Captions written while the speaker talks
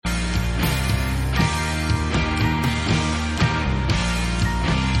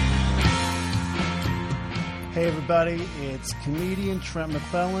everybody, it's comedian Trent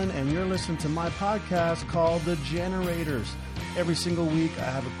McClellan, and you're listening to my podcast called The Generators. Every single week I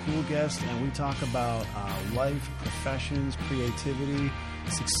have a cool guest and we talk about life, professions, creativity,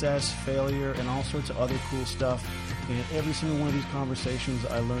 success, failure, and all sorts of other cool stuff. And every single one of these conversations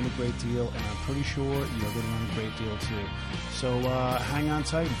I learned a great deal, and I'm pretty sure you're going to learn a great deal too. So hang on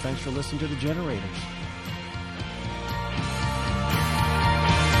tight, and thanks for listening to The Generators.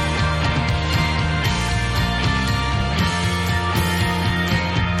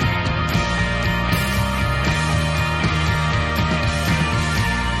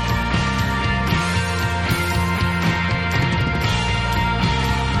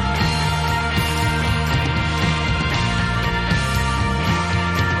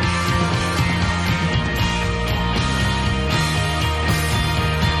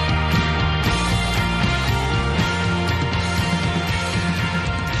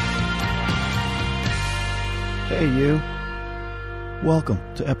 Hey you, welcome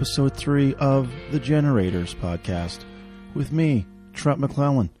to episode 3 of The Generators podcast with me, Trent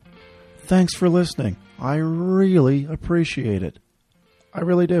McClellan. Thanks for listening. I really appreciate it. I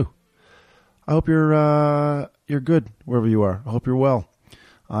really do. I hope you're good wherever you are. I hope you're well.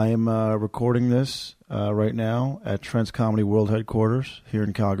 I am recording this right now at Trent's Comedy World headquarters here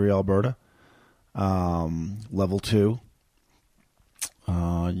in Calgary, Alberta. Level 2,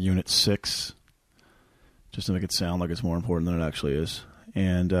 Unit 6. Just to make it sound like it's more important than it actually is.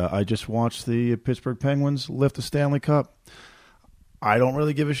 And I just watched the Pittsburgh Penguins lift the Stanley Cup. I don't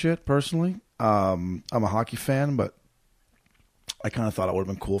really give a shit, personally. I'm a hockey fan, but I kind of thought it would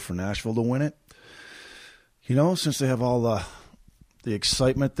have been cool for Nashville to win it. You know, since they have all the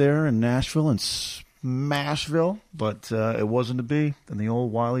excitement there in Nashville and Smashville. But it wasn't to be. And the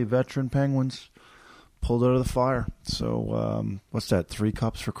old wily veteran Penguins pulled out of the fire. So what's that, 3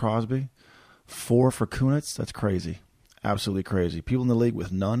 cups for Crosby? 4 for Kunitz? That's crazy. Absolutely crazy. People in the league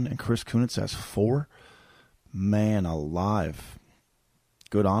with none, and Chris Kunitz has 4? Man alive.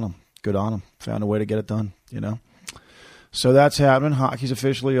 Good on him. Good on him. Found a way to get it done, you know. So that's happening. Hockey's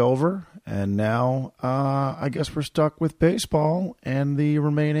officially over, and now I guess we're stuck with baseball and the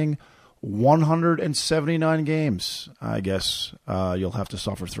remaining 179 games, I guess you'll have to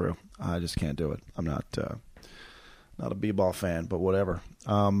suffer through. I just can't do it. I'm not a b-ball fan, but whatever.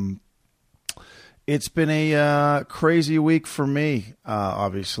 It's been a crazy week for me,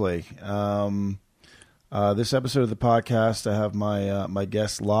 obviously. This episode of the podcast, I have my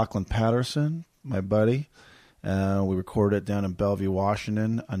guest, Lachlan Patterson, my buddy. We recorded it down in Bellevue,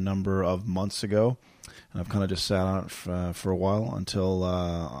 Washington, a number of months ago. And I've kind of just sat on it for a while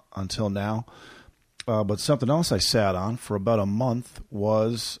until now. But something else I sat on for about a month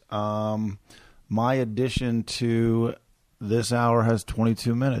was my addition to This Hour Has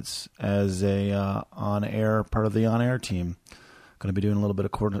 22 Minutes as a on-air, part of the on-air team. Going to be doing a little bit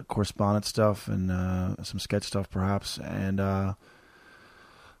of correspondence stuff and some sketch stuff perhaps. And I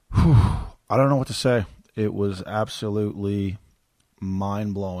don't know what to say. It was absolutely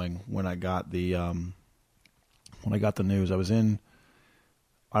mind-blowing when I got the news.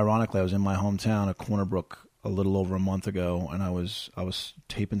 Ironically, I was in my hometown of Corner Brook a little over a month ago, and I was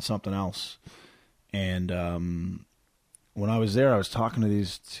taping something else. And when I was there, I was talking to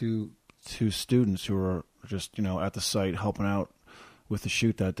these two students who were just, you know, at the site helping out with the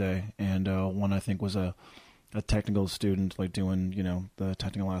shoot that day. And one, I think, was a technical student, like doing, you know, the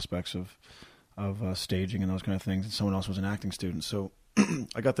technical aspects of staging and those kind of things. And someone else was an acting student. So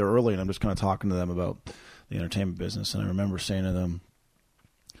I got there early, and I'm just kind of talking to them about the entertainment business. And I remember saying to them,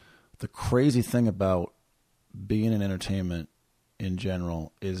 the crazy thing about being in entertainment in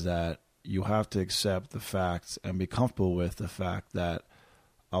general is that you have to accept the fact and be comfortable with the fact that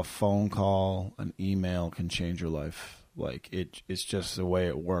a phone call, an email can change your life. Like, it's just the way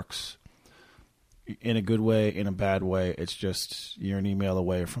it works. In a good way, in a bad way, it's just you're an email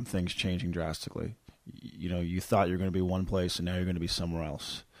away from things changing drastically. You know, you thought you were going to be one place, and now you're going to be somewhere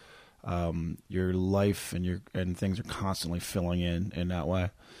else. Your life and things are constantly filling in that way.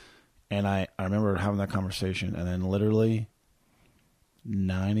 And I remember having that conversation, and then literally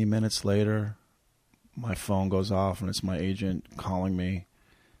 90 minutes later, my phone goes off, and it's my agent calling me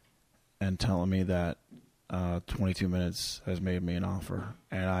and telling me that 22 Minutes has made me an offer.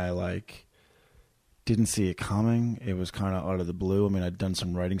 And I, didn't see it coming. It was kind of out of the blue. I mean, I'd done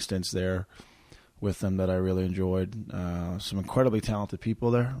some writing stints there with them that I really enjoyed. Some incredibly talented people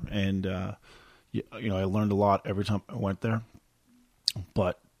there. And, you know, I learned a lot every time I went there.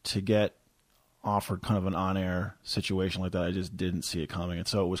 But to get offered kind of an on-air situation like that, I just didn't see it coming. And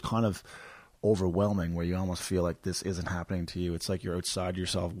so it was kind of overwhelming, where you almost feel like this isn't happening to you. It's like you're outside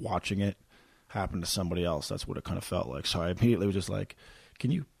yourself watching it happened to somebody else. That's what it kind of felt like. So I immediately was just like,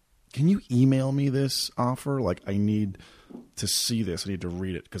 can you email me this offer? Like, I need to see this. I need to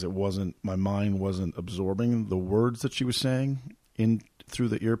read it, because my mind wasn't absorbing the words that she was saying in through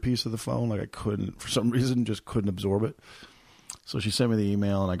the earpiece of the phone. Like, I couldn't, for some reason, just couldn't absorb it. So she sent me the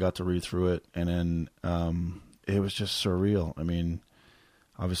email, and I got to read through it, and then it was just surreal. I mean,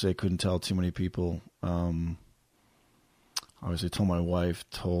 obviously I couldn't tell too many people. Obviously told my wife,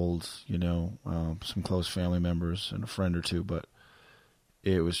 told, some close family members and a friend or two, but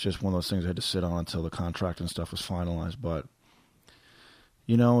it was just one of those things I had to sit on until the contract and stuff was finalized. But,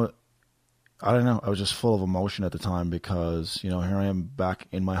 I don't know. I was just full of emotion at the time, because, here I am back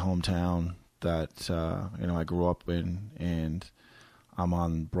in my hometown that, I grew up in, and I'm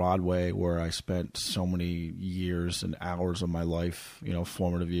on Broadway, where I spent so many years and hours of my life,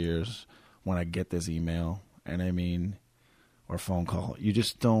 formative years, when I get this email, or phone call.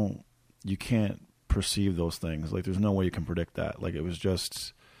 You can't perceive those things. Like, there's no way you can predict that. Like, it was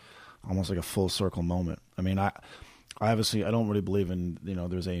just almost like a full circle moment. I mean, I obviously, I don't really believe in,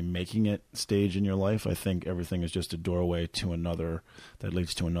 there's a making it stage in your life. I think everything is just a doorway to another that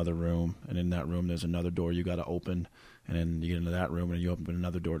leads to another room. And in that room, there's another door you got to open. And then you get into that room and you open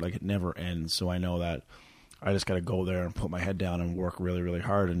another door. Like, it never ends. So I know that I just got to go there and put my head down and work really, really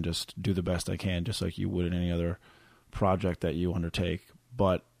hard and just do the best I can, just like you would in any other project that you undertake.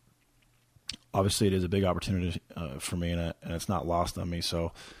 But obviously it is a big opportunity for me, and it's not lost on me.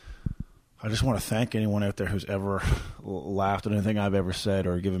 So I just want to thank anyone out there who's ever laughed at anything I've ever said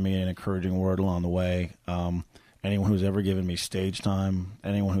or given me an encouraging word along the way. Anyone who's ever given me stage time,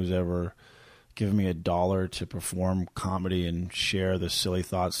 anyone who's ever given me $1 to perform comedy and share the silly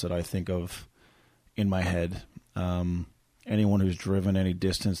thoughts that I think of in my head. Anyone who's driven any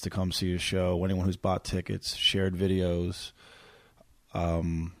distance to come see a show, anyone who's bought tickets, shared videos,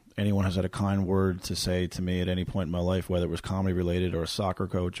 anyone who's had a kind word to say to me at any point in my life, whether it was comedy related or a soccer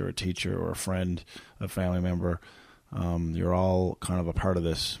coach or a teacher or a friend, a family member, you're all kind of a part of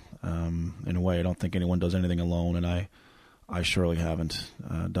this in a way. I don't think anyone does anything alone, and I surely haven't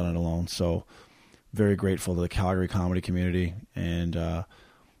done it alone. So very grateful to the Calgary comedy community and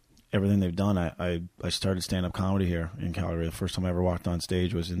everything they've done. I started stand-up comedy here in Calgary. The first time I ever walked on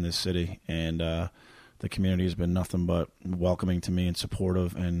stage was in this city, and the community has been nothing but welcoming to me and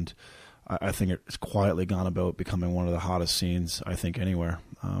supportive, and I think it's quietly gone about becoming one of the hottest scenes, I think, anywhere,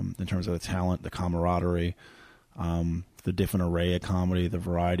 in terms of the talent, the camaraderie, the different array of comedy, the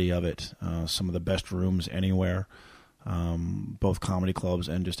variety of it, some of the best rooms anywhere, both comedy clubs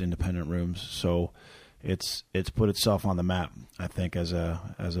and just independent rooms. So it's put itself on the map, I think, as a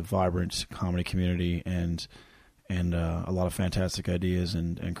vibrant comedy community, and a lot of fantastic ideas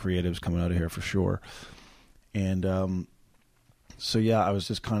and creatives coming out of here for sure. And so yeah, I was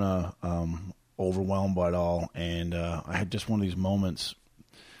just kind of overwhelmed by it all, and I had just one of these moments.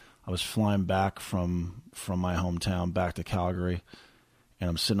 I was flying back from my hometown back to Calgary, and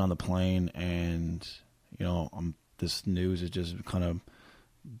I'm sitting on the plane, and this news is just kind of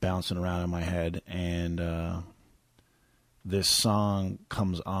bouncing around in my head, and this song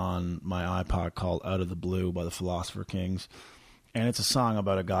comes on my iPod called Out of the Blue by the Philosopher Kings, and it's a song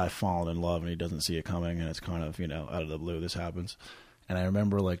about a guy falling in love and he doesn't see it coming, and it's kind of, out of the blue this happens. And I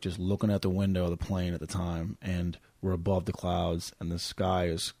remember just looking at the window of the plane at the time, and we're above the clouds and the sky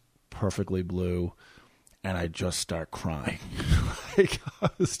is perfectly blue, and I just start crying. I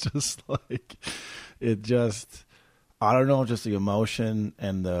was just I don't know, just the emotion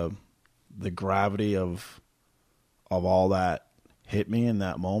and the gravity of all that hit me in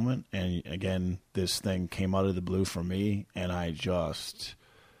that moment. And again, this thing came out of the blue for me, and I just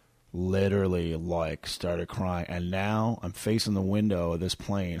literally started crying. And now I'm facing the window of this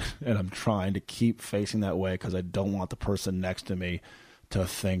plane, and I'm trying to keep facing that way because I don't want the person next to me to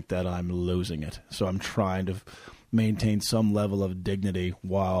think that I'm losing it. So I'm trying to maintain some level of dignity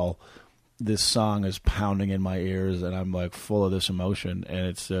while this song is pounding in my ears, and I'm full of this emotion, and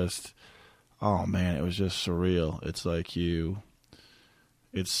it's just, oh man, it was just surreal. It's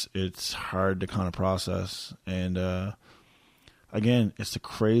it's hard to kind of process. And again, it's the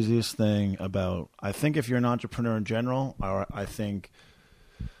craziest thing about, I think if you're an entrepreneur in general, or I think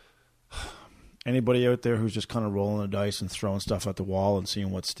anybody out there who's just kind of rolling the dice and throwing stuff at the wall and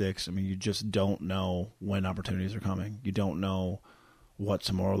seeing what sticks, I mean, you just don't know when opportunities are coming. You don't know what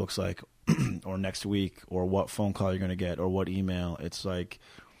tomorrow looks like, or next week, or what phone call you're going to get, or what email. It's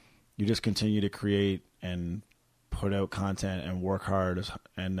you just continue to create and put out content and work hard,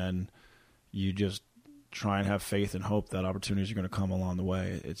 and then you just try and have faith and hope that opportunities are going to come along the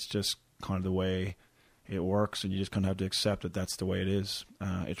way. It's just kind of the way it works, and you just kind of have to accept that that's the way it is.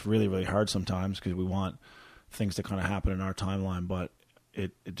 It's really, really hard sometimes because we want things to kind of happen in our timeline, but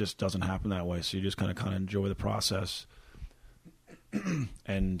it just doesn't happen that way. So you just kind of enjoy the process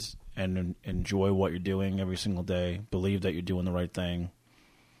and enjoy what you're doing every single day. Believe that you're doing the right thing,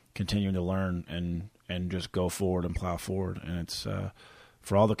 continuing to learn, and just go forward and plow forward. And it's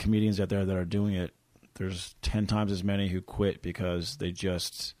for all the comedians out there that are doing it, there's 10 times as many who quit because they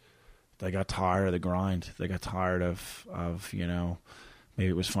got tired of the grind. They got tired of maybe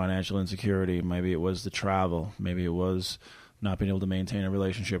it was financial insecurity, maybe it was the travel, maybe it was not being able to maintain a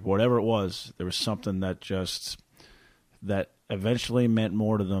relationship, whatever it was. There was something that eventually meant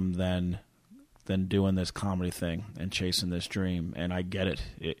more to them than doing this comedy thing and chasing this dream. And I get it.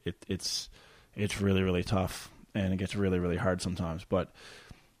 It's really, really tough, and it gets really, really hard sometimes. But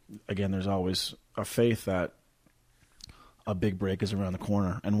again, there's always a faith that a big break is around the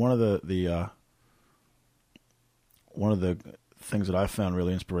corner. And one of the things that I found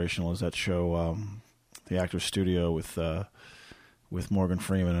really inspirational is that show, The Actors Studio with Morgan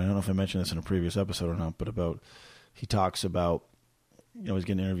Freeman. I don't know if I mentioned this in a previous episode or not, but he talks about, he's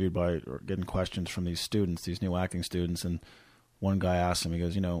getting interviewed or getting questions from these students, these new acting students, and one guy asked him, he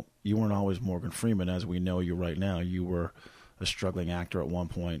goes, you weren't always Morgan Freeman as we know you right now. You were a struggling actor at one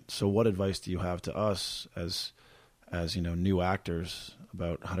point. So what advice do you have to us as new actors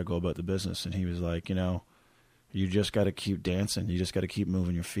about how to go about the business? And he was like, you just got to keep dancing. You just got to keep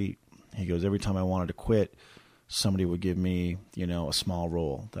moving your feet. He goes, every time I wanted to quit, somebody would give me, a small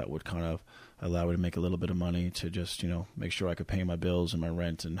role that would kind of allow me to make a little bit of money to just, make sure I could pay my bills and my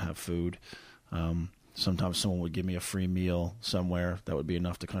rent and have food. Sometimes someone would give me a free meal somewhere that would be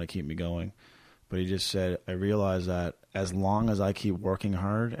enough to kind of keep me going. But he just said, I realize that as long as I keep working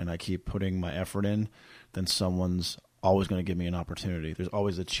hard and I keep putting my effort in, then someone's always going to give me an opportunity. There's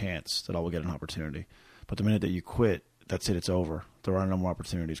always a chance that I will get an opportunity. But the minute that you quit, that's it, it's over. There are no more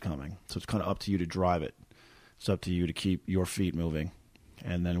opportunities coming. So it's kind of up to you to drive it. It's up to you to keep your feet moving.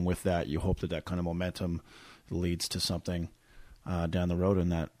 And then with that, you hope that kind of momentum leads to something down the road,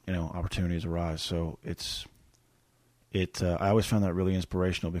 and that, opportunities arise. So I always found that really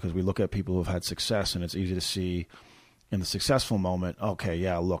inspirational, because we look at people who've had success, and it's easy to see in the successful moment, okay,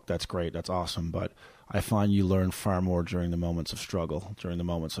 yeah, look, that's great, that's awesome. But I find you learn far more during the moments of struggle, during the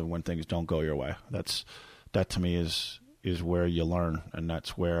moments of when things don't go your way. That to me is where you learn, and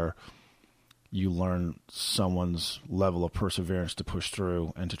that's where you learn someone's level of perseverance to push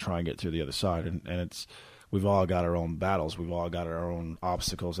through and to try and get to the other side. And we've all got our own battles. We've all got our own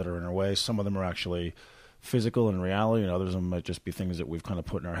obstacles that are in our way. Some of them are actually physical in reality, and others of them might just be things that we've kind of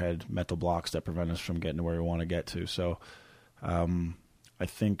put in our head, mental blocks that prevent us from getting to where we want to get to. So I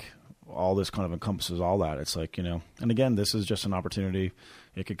think all this kind of encompasses all that. It's like, and again, this is just an opportunity.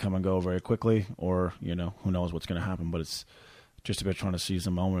 It could come and go very quickly, or, who knows what's going to happen, but it's just about trying to seize the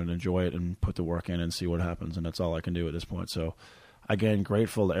moment and enjoy it and put the work in and see what happens. And that's all I can do at this point. So again,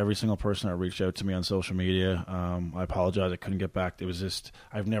 grateful to every single person that reached out to me on social media. I apologize I couldn't get back. It was just,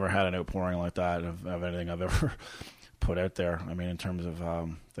 I've never had an outpouring like that of anything I've ever put out there. I mean, in terms of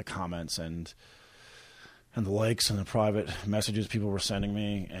the comments and the likes and the private messages people were sending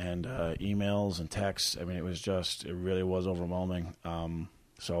me, and emails and texts. I mean, it really was overwhelming.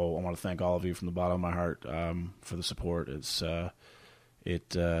 So I want to thank all of you from the bottom of my heart for the support. It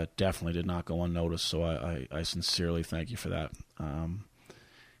definitely did not go unnoticed, so I sincerely thank you for that.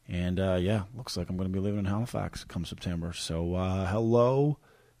 Looks like I'm going to be living in Halifax come September. So hello,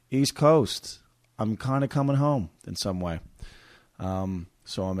 East Coast. I'm kind of coming home in some way.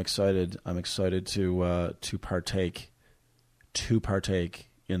 So I'm excited. I'm excited to partake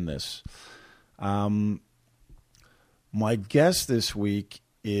in this. My guest this week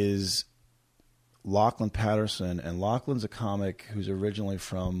is Lachlan Patterson, and Lachlan's a comic who's originally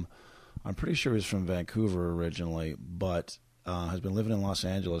I'm pretty sure he's from Vancouver originally, but has been living in Los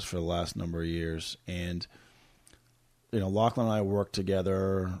Angeles for the last number of years. And Lachlan and I worked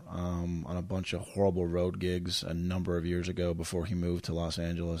together on a bunch of horrible road gigs a number of years ago before he moved to Los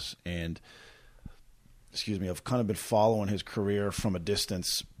Angeles. And, I've kind of been following his career from a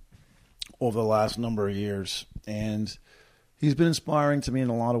distance over the last number of years. And he's been inspiring to me in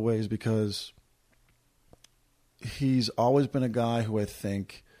a lot of ways, because he's always been a guy who I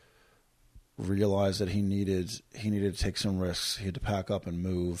think realized that he needed to take some risks. He had to pack up and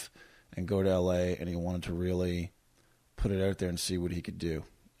move and go to LA, and he wanted to really put it out there and see what he could do.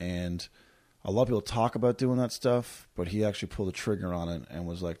 And a lot of people talk about doing that stuff, but he actually pulled the trigger on it and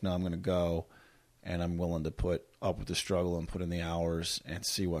was like, no, I'm going to go, and I'm willing to put up with the struggle and put in the hours and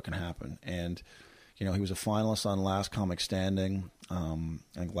see what can happen. And, he was a finalist on Last Comic Standing, I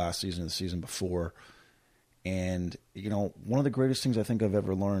think last season or the season before. And, one of the greatest things I think I've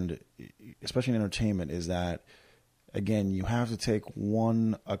ever learned, especially in entertainment, is that, again, you have to take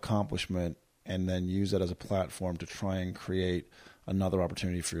one accomplishment and then use that as a platform to try and create another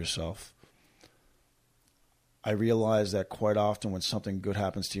opportunity for yourself. I realize that quite often when something good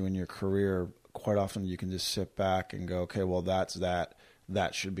happens to you in your career, quite often you can just sit back and go, okay, well, that's that.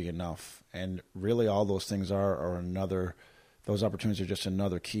 That should be enough. And really all those things are those opportunities are just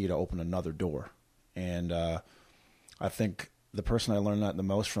another key to open another door. And I think the person I learned that the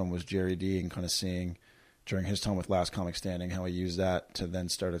most from was Jerry D, and kind of seeing during his time with Last Comic Standing how he used that to then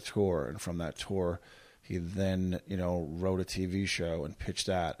start a tour. And from that tour, he then, wrote a TV show and pitched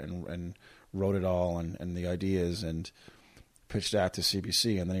that and wrote it all and the ideas and pitched that to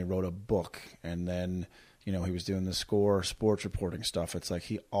CBC. And then he wrote a book. And then, he was doing the score, sports reporting stuff. It's like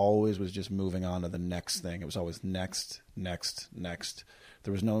he always was just moving on to the next thing. It was always next, next, next.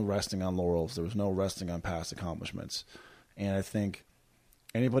 There was no resting on laurels. There was no resting on past accomplishments. And I think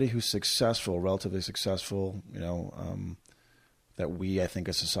anybody who's successful, relatively successful, that we, I think,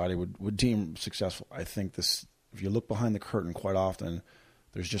 as society would deem successful, I think this, if you look behind the curtain quite often,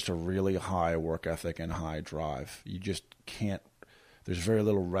 there's just a really high work ethic and high drive. You just can't, there's very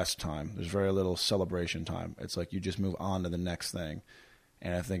little rest time. There's very little celebration time. It's like you just move on to the next thing.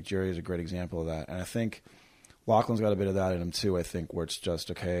 And I think Jerry is a great example of that. And I think Lachlan's got a bit of that in him too, I think, where it's just,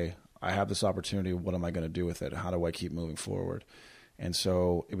 okay, I have this opportunity. What am I going to do with it? How do I keep moving forward? And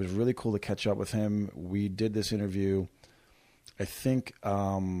so it was really cool to catch up with him. We did this interview, I think,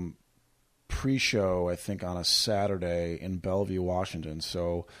 pre-show, I think, on a Saturday in Bellevue, Washington.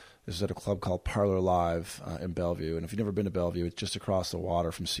 So this is at a club called Parlor Live in Bellevue. And if you've never been to Bellevue, it's just across the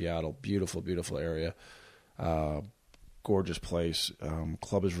water from Seattle. Beautiful, beautiful area. Gorgeous place.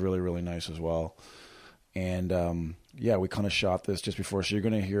 Club is really, really nice as well. And, we kind of shot this just before. So you're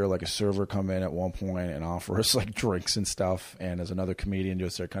going to hear like a server come in at one point and offer us like drinks and stuff. And there's another comedian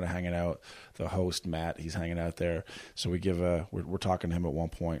just there kind of hanging out. The host, Matt, he's hanging out there. So we're talking to him at one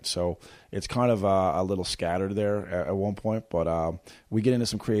point. So it's kind of a little scattered there at one point. But we get into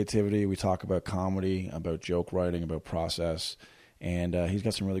some creativity. We talk about comedy, about joke writing, about process. And he's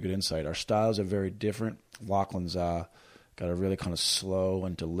got some really good insight. Our styles are very different. Lachlan's got a really kind of slow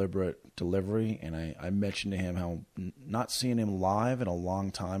and deliberate delivery, and I mentioned to him how not seeing him live in a long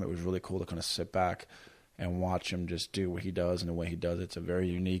time, it was really cool to kind of sit back and watch him just do what he does and the way he does it. It's a very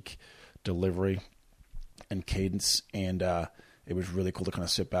unique delivery and cadence, and it was really cool to kind of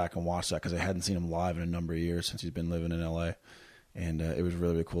sit back and watch that because I hadn't seen him live in a number of years since he's been living in L.A., and it was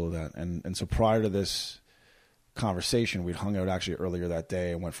really, really cool of that. And so prior to this conversation, we'd hung out actually earlier that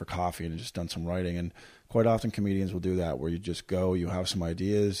day and went for coffee and just done some writing. And quite often comedians will do that, where you just go, you have some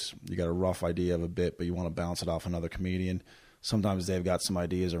ideas, you got a rough idea of a bit, but you want to bounce it off another comedian. Sometimes they've got some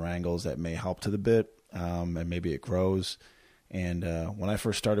ideas or angles that may help to the bit, and maybe it grows. And when I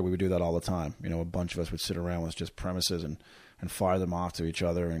first started, we would do that all the time. A bunch of us would sit around with just premises and fire them off to each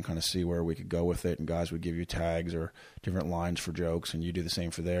other and kind of see where we could go with it. And guys would give you tags or different lines for jokes, and you do the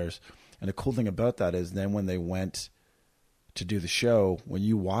same for theirs. And the cool thing about that is then when they went to do the show, when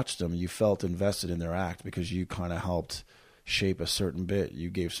you watched them, you felt invested in their act because you kind of helped shape a certain bit.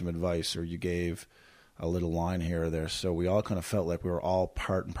 You gave some advice or you gave a little line here or there. So we all kind of felt like we were all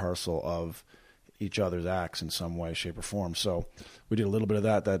part and parcel of each other's acts in some way, shape, or form. So we did a little bit of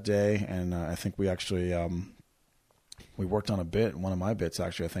that day, and I think we actually we worked on a bit, one of my bits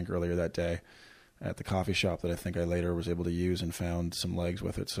actually, I think earlier that day at the coffee shop that I think I later was able to use and found some legs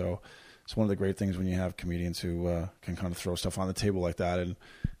with it. So it's one of the great things when you have comedians who can kind of throw stuff on the table like that,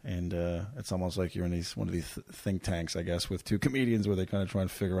 and it's almost like you're in one of these think tanks, I guess, with two comedians where they kind of try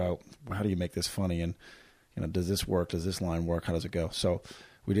and figure out, how do you make this funny, and does this work? Does this line work? How does it go? So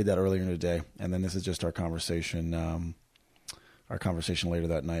we did that earlier in the day, and then this is just our conversation later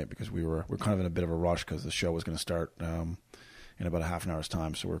that night, because we're kind of in a bit of a rush because the show was going to start in about a half an hour's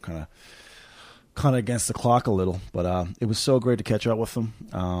time, so we're kind of against the clock a little. But it was so great to catch up with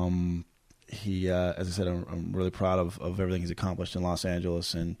him. He, as I said, I'm really proud of everything he's accomplished in Los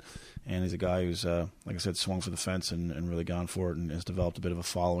Angeles, and he's a guy who's, like I said, swung for the fence and really gone for it, and has developed a bit of a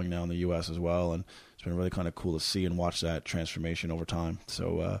following now in the U.S. as well, and it's been really kind of cool to see and watch that transformation over time.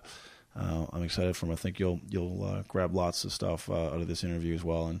 So I'm excited for him. I think you'll grab lots of stuff out of this interview as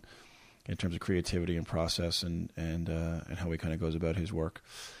well, and in terms of creativity and process and how he kind of goes about his work,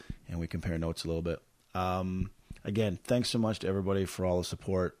 and we compare notes a little bit. Again, thanks so much to everybody for all the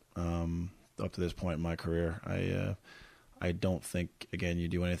support up to this point in my career. I don't think, again, you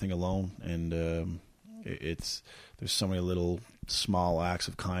do anything alone, and there's so many little small acts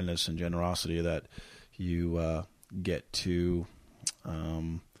of kindness and generosity that you get to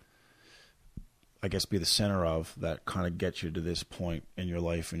I guess, be the center of that kind of gets you to this point in your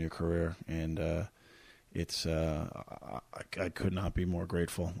life and your career. And it's I could not be more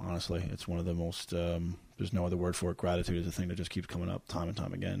grateful, honestly. It's one of the most, there's no other word for it. Gratitude is a thing that just keeps coming up time and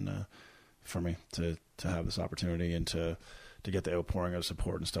time again for me to have this opportunity and to get the outpouring of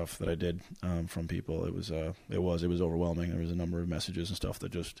support and stuff that I did from people. It was overwhelming. There was a number of messages and stuff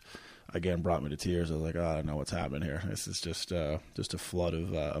that just, again, brought me to tears. I was like, I don't know what's happening here. This is just a flood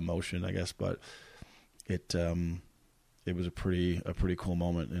of emotion, I guess. But it was a pretty cool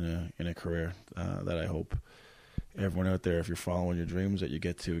moment in a career that I hope everyone out there, if you're following your dreams, that you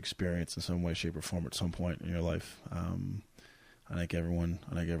get to experience in some way, shape, or form at some point in your life. I think everyone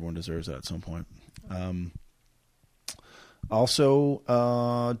deserves that at some point. Also,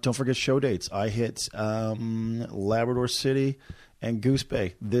 don't forget show dates. I hit Labrador City and Goose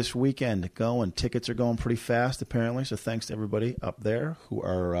Bay this weekend. Tickets are going pretty fast, apparently. So thanks to everybody up there who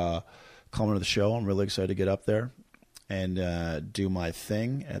are coming to the show. I'm really excited to get up there and do my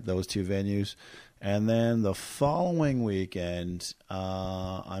thing at those two venues. And then the following weekend,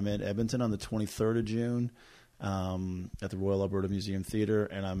 I'm in Edmonton on the 23rd of June at the Royal Alberta Museum Theatre,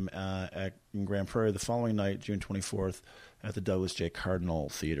 and I'm in Grand Prairie the following night, June 24th, at the Douglas J. Cardinal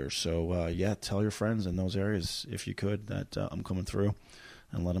Theatre. So, tell your friends in those areas, if you could, that I'm coming through,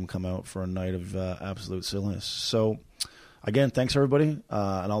 and let them come out for a night of absolute silliness. So, again, thanks, everybody,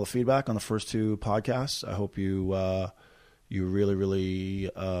 and all the feedback on the first two podcasts. I hope you really,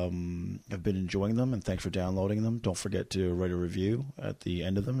 really have been enjoying them, and thanks for downloading them. Don't forget to write a review at the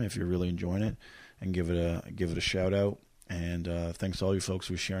end of them if you're really enjoying it, and give it a shout out. And thanks to all you folks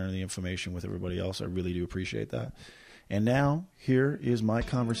who are sharing the information with everybody else. I really do appreciate that. And now, here is my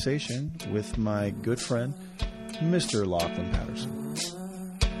conversation with my good friend, Mr. Lachlan Patterson.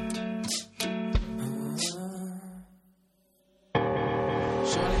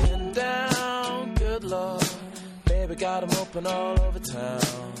 Shutting down, good Lord. Baby got 'em open all over town.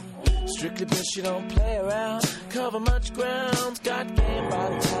 Strictly bitch, she don't play around. Cover much ground, got game by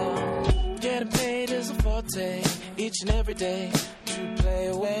the town. Getting paid is a forte, each and every day. To play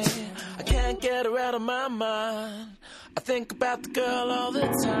away, I can't get her out of my mind. I think about the girl all the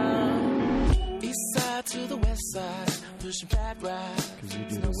time. East side to the west side, pushing fat rides. Because you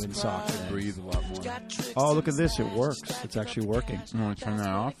do the windsock and breathe a lot more. Oh, look at this. It works. It's actually working. You want to turn that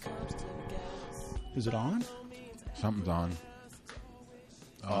off? Is it on? Something's on.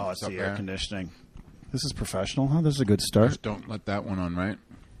 Oh, it's the air there. conditioning. This is professional, huh? This is a good start. Just don't let that one on, right?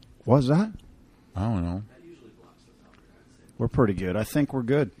 What is that? I don't know. We're pretty good. I think we're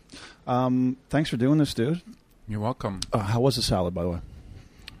good. Thanks for doing this, dude. You're welcome. How was the salad, by the way?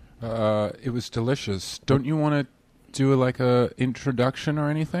 It was delicious. Don't you want to do like a introduction or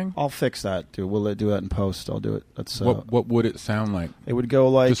anything? I'll fix that, dude. We'll do that in post. I'll do it. That's What would it sound like? It would go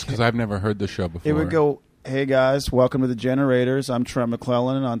like... Just because I've never heard the show before. It would go, hey guys, welcome to the Generators. I'm Trent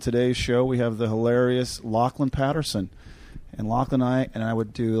McClellan, and on today's show we have the hilarious Lachlan Patterson. And Lachlan and I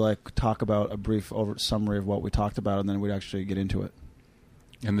would do talk about a brief summary of what we talked about, and then we'd actually get into it.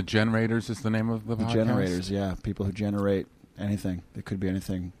 And the Generators is the name of the podcast? Generators, yeah. People who generate anything. It could be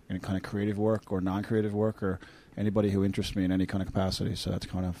anything, any kind of creative work or non-creative work, or anybody who interests me in any kind of capacity. So that's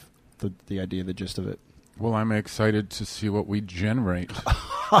kind of the idea, the gist of it. Well, I'm excited to see what we generate.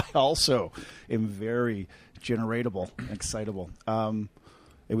 I also am very generatable, excitable.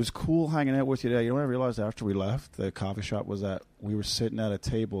 It was cool hanging out with you today. You know what I realized after we left the coffee shop was that we were sitting at a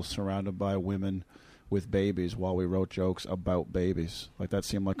table surrounded by women with babies while we wrote jokes about babies. That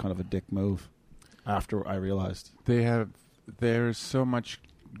seemed like kind of a dick move after I realized. There's so much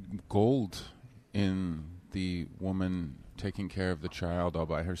gold in the woman taking care of the child all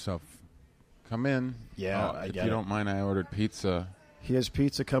by herself. Come in. Yeah, if you don't mind, I ordered pizza. He has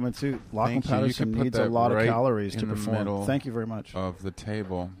pizza coming too. Lachlan Thank you. Patterson You can put needs a that lot right of calories in to the perform. middle Thank you very much. Of the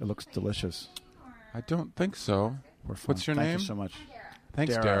table. It looks delicious. I don't think so. We're fun. What's your name? Thank you so much.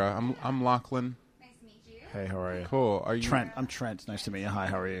 Thanks, Dara. Dara. I'm Lachlan. Nice to meet you. Hey, how are you? Cool. Are you Trent. I'm Trent. Nice to meet you. Hi,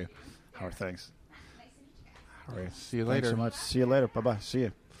 how are you? How are things? Nice to meet you guys. How are you? See you Thanks later. so much. See you later. Bye-bye. See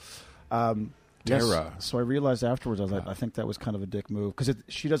you. Yes. Dara. So I realized afterwards, I was like, I think that was kind of a dick move. Because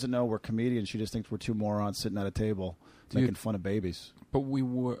she doesn't know we're comedians. She just thinks we're two morons sitting at a table making fun of babies. But we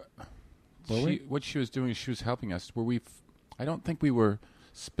were. What she was doing is she was helping us. I don't think we were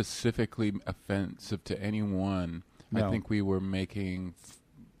specifically offensive to anyone. No. I think we were making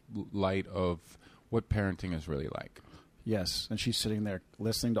light of what parenting is really like. Yes, and she's sitting there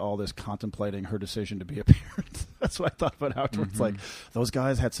listening to all this, contemplating her decision to be a parent. That's what I thought about afterwards. Mm-hmm. Those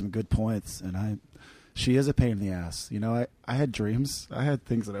guys had some good points, and She is a pain in the ass. You know, I had dreams. I had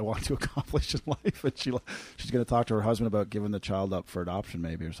things that I want to accomplish in life, and she's going to talk to her husband about giving the child up for adoption,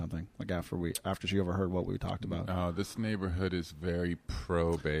 maybe, or something. Like after she overheard what we talked about. Oh, this neighborhood is very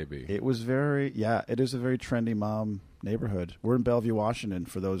pro baby. It is a very trendy mom neighborhood. We're in Bellevue, Washington,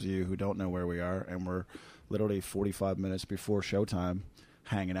 for those of you who don't know where we are, and we're literally 45 minutes before showtime,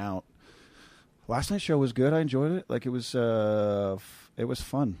 hanging out. Last night's show was good. I enjoyed it. Like, it was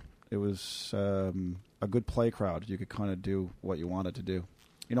fun. It was a good play crowd. You could kind of do what you wanted to do.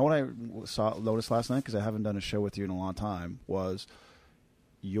 You know what I noticed last night, because I haven't done a show with you in a long time, was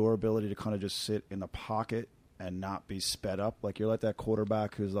your ability to kind of just sit in the pocket and not be sped up. Like, you're like that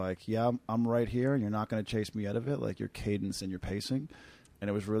quarterback who's like, yeah, I'm right here, and you're not going to chase me out of it. Like, your cadence and your pacing. And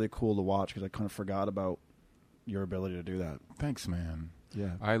it was really cool to watch, because I kind of forgot about your ability to do that. Thanks, man.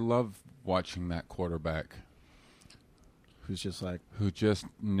 Yeah. I love watching that quarterback. Who's just like... Who just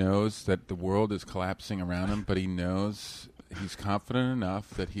knows that the world is collapsing around him, but he knows he's confident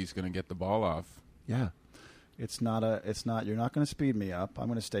enough that he's going to get the ball off. Yeah. You're not going to speed me up. I'm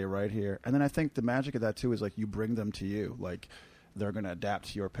going to stay right here. And then I think the magic of that, too, is like you bring them to you. Like, they're going to adapt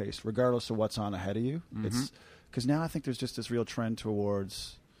to your pace, regardless of what's on ahead of you. Mm-hmm. It's because now I think there's just this real trend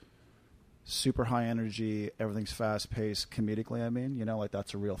towards super high energy, everything's fast paced comedically. I mean, you know, like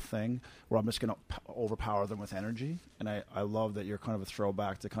that's a real thing where I'm just going to overpower them with energy. And I love that you're kind of a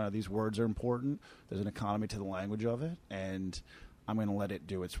throwback to kind of these words are important. There's an economy to the language of it, and I'm going to let it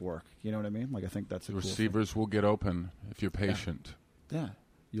do its work. You know what I mean? Like, I think that's a the cool receivers thing. will get open if you're patient. Yeah.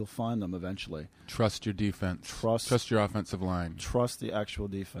 You'll find them eventually. Trust your defense. Trust your offensive line. Trust the actual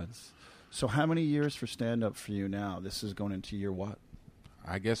defense. So how many years for stand-up for you now? This is going into year what?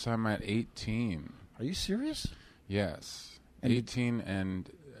 I guess I'm at 18. Are you serious? Yes. And 18, and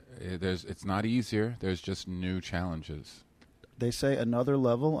it's not easier. There's just new challenges. They say another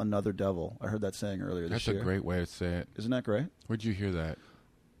level, another devil. I heard that saying earlier this year. That's a great way to say it. Isn't that great? Where'd you hear that?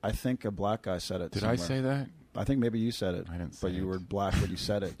 I think a black guy said it. Did somewhere. I say that? I think maybe you said it. I didn't say But you it. were black when you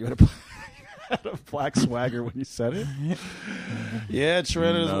said it. You had a black swagger when you said it. Yeah,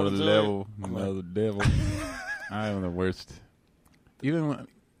 Shredder is Another what level, another devil. I am the worst. Even when,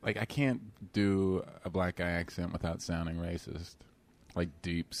 like, I can't do a black guy accent without sounding racist. Like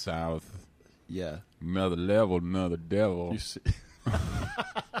deep south. Yeah. Another level, another devil.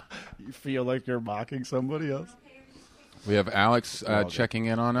 You feel like you're mocking somebody else? We have Alex checking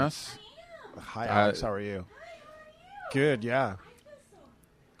in on us. Hi, Alex. How are you? Good, yeah.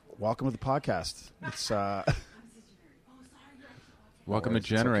 Welcome to the podcast. It's Welcome to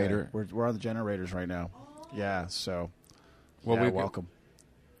Generator. Okay. We're on the generators right now. Yeah, so Well, yeah, welcome.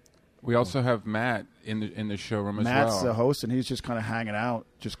 We also have Matt in the showroom as well. Matt's the host, and he's just kind of hanging out,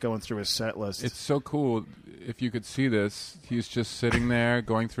 just going through his set list. It's so cool. If you could see this, he's just sitting there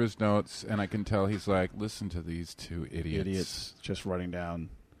going through his notes, and I can tell he's like, listen to these two idiots. Idiots just writing down.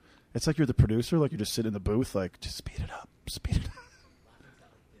 It's like you're the producer, like you just sit in the booth, like, just speed it up, speed it up.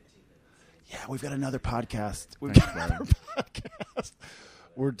 Yeah, we've got another podcast.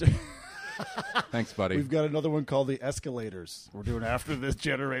 We're Thanks, buddy. We've got another one called The Escalators. We're doing after this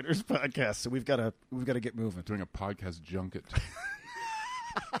Generators podcast, so we've got to get moving. Doing a podcast junket.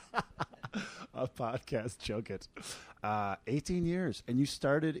 A podcast junket. 18 years, and you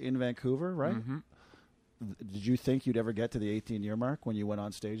started in Vancouver, right? Mm-hmm. Did you think you'd ever get to the 18-year mark when you went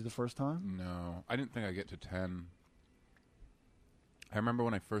on stage the first time? No, I didn't think I'd get to 10. I remember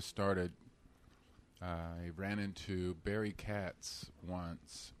when I first started, I ran into Barry Katz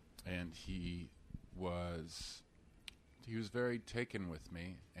once, and he was very taken with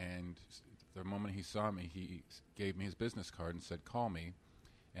me, and the moment he saw me, he gave me his business card and said, call me,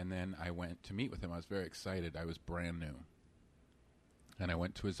 and then I went to meet with him. I was very excited. I was brand new, and I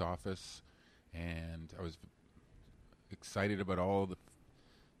went to his office, and I was excited about all the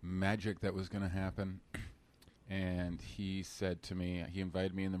magic that was going to happen, and he said to me, he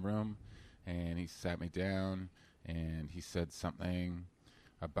invited me in the room, and he sat me down, and he said something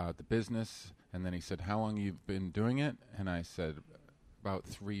about the business, and then he said, how long you've been doing it? And I said, about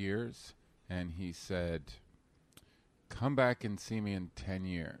 3 years. And he said, come back and see me in 10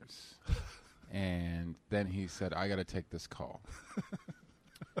 years. And then he said, I got to take this call.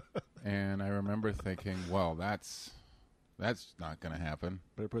 And I remember thinking, well, that's not going to happen.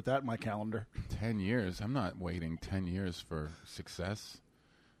 Better put that in my calendar. 10 years? I'm not waiting 10 years for success.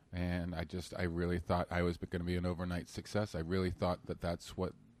 And I really thought I was going to be an overnight success. I really thought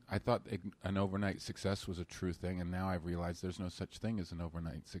I thought an overnight success was a true thing, and now I've realized there's no such thing as an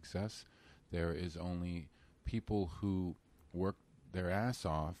overnight success. There is only people who work their ass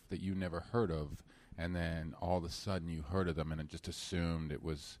off that you never heard of, and then all of a sudden you heard of them and it just assumed it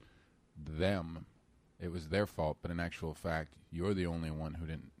was them. it was their fault, but in actual fact, you're the only one who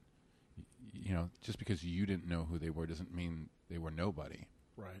didn't. Just because you didn't know who they were doesn't mean they were nobody.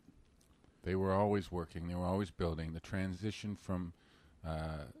 Right. They were always working. They were always building. The transition from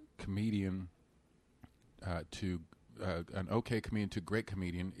comedian to an okay comedian to great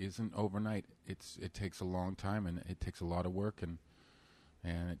comedian isn't overnight. It takes a long time, and it takes a lot of work, and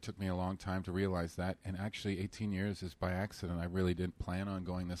it took me a long time to realize that. And actually, 18 years is by accident. I really didn't plan on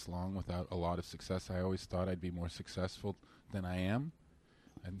going this long without a lot of success. I always thought I'd be more successful than I am.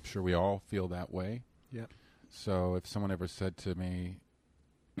 I'm sure we all feel that way. Yeah. So if someone ever said to me,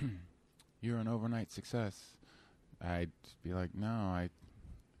 "You're an overnight success," I'd be like, "No,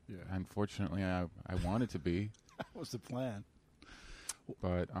 unfortunately, I wanted to be." That was the plan.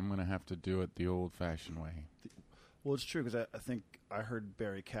 But I'm going to have to do it the old-fashioned way. Well, it's true, because I think I heard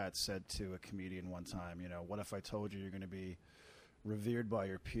Barry Katz said to a comedian one time, what if I told you you're going to be revered by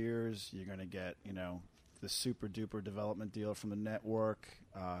your peers, you're going to get, the super-duper development deal from the network,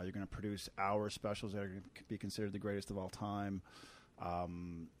 you're going to produce hour specials that are going to be considered the greatest of all time,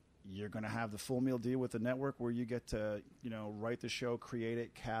 you're going to have the full meal deal with the network where you get to, write the show, create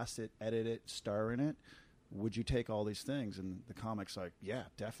it, cast it, edit it, star in it. Would you take all these things? And the comic's like, yeah,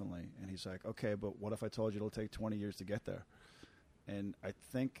 definitely. And he's like, okay, but what if I told you it'll take 20 years to get there? And I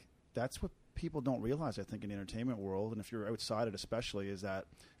think that's what people don't realize, I think, in the entertainment world, and if you're outside it especially, is that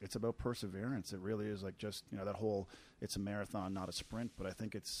it's about perseverance. It really is like just, that whole, it's a marathon, not a sprint, but I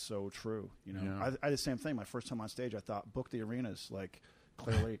think it's so true. Yeah. I did the same thing. My first time on stage, I thought, book the arenas. Like,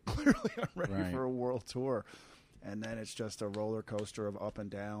 clearly I'm ready for a world tour. And then it's just a roller coaster of up and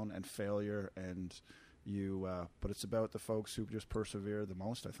down and failure, and but it's about the folks who just persevere the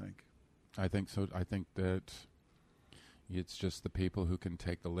most, I think. I think so. I think that it's just the people who can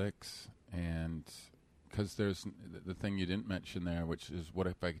take the licks, and because there's the thing you didn't mention there, which is, what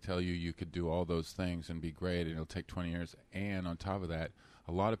if I could tell you you could do all those things and be great, and it'll take 20 years, and on top of that,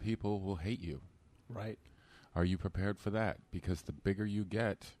 a lot of people will hate you. Right. Are you prepared for that? Because the bigger you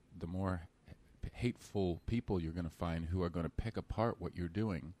get, the more hateful people you're going to find who are going to pick apart what you're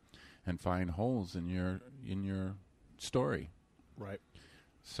doing and find holes in your story. Right.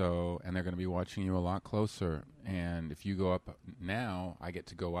 So, and they're going to be watching you a lot closer. And if you go up now, I get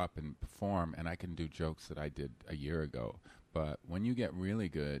to go up and perform, and I can do jokes that I did a year ago. But when you get really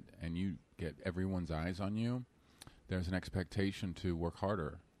good and you get everyone's eyes on you, there's an expectation to work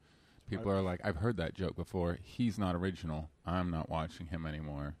harder. People are like, I've heard that joke before. He's not original. I'm not watching him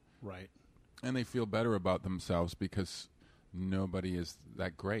anymore. Right. And they feel better about themselves because nobody is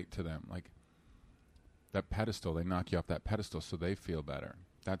that great to them. Like that pedestal, they knock you off that pedestal so they feel better.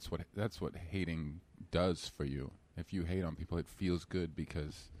 That's what hating does for you. If you hate on people, it feels good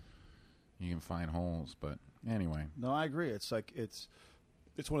because you can find holes. But anyway. No, I agree. It's like it's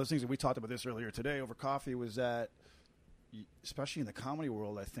one of those things that we talked about this earlier today over coffee, was that especially in the comedy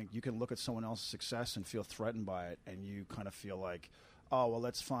world, I think you can look at someone else's success and feel threatened by it, and you kind of feel like, oh, well,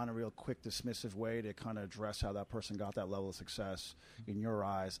 let's find a real quick, dismissive way to kind of address how that person got that level of success in your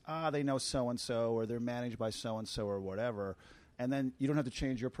eyes. They know so-and-so, or they're managed by so-and-so, or whatever. And then you don't have to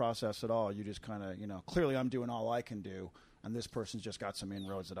change your process at all. You just kind of, clearly I'm doing all I can do, and this person's just got some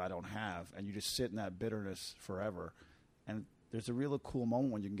inroads that I don't have. And you just sit in that bitterness forever. And there's a really cool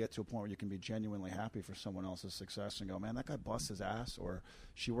moment when you can get to a point where you can be genuinely happy for someone else's success and go, man, that guy busts his ass, or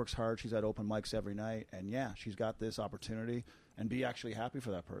she works hard, she's at open mics every night, and yeah, she's got this opportunity, and be actually happy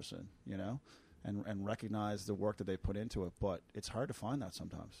for that person, and recognize the work that they put into it. But it's hard to find that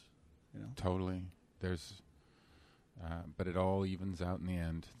sometimes, Totally. But it all evens out in the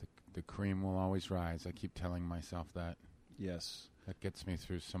end. The cream will always rise. I keep telling myself that. Yes. That gets me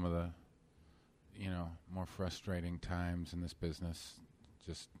through some of the more frustrating times in this business.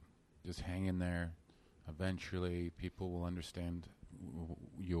 Just hang in there. Eventually, people will understand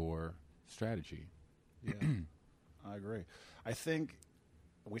your strategy. Yeah, I agree. I think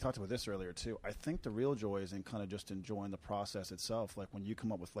we talked about this earlier too. I think the real joy is in kind of just enjoying the process itself. Like when you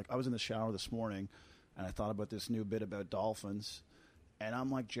come up with, I was in the shower this morning, and I thought about this new bit about dolphins. And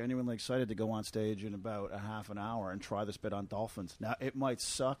I'm genuinely excited to go on stage in about a half an hour and try this bit on dolphins. Now, it might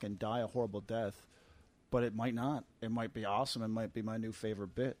suck and die a horrible death, but it might not. It might be awesome. It might be my new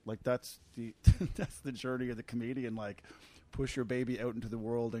favorite bit. That's the that's the journey of the comedian. Push your baby out into the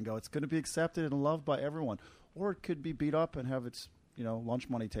world and go, it's going to be accepted and loved by everyone. Or it could be beat up and have its lunch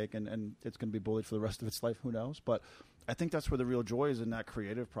money taken, and it's going to be bullied for the rest of its life. Who knows? But I think that's where the real joy is, in that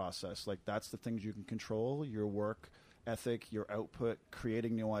creative process. That's the things you can control: your work ethic, your output,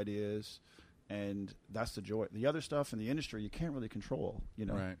 creating new ideas, and that's the joy. The other stuff in the industry you can't really control,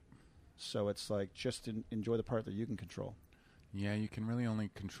 Right. So it's just enjoy the part that you can control. Yeah, you can really only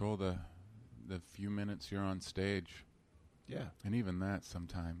control the the few minutes you're on stage. Yeah. And even that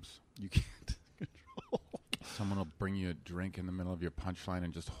sometimes. You can't control. Someone will bring you a drink in the middle of your punchline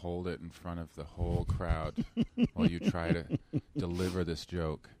and just hold it in front of the whole crowd while you try to deliver this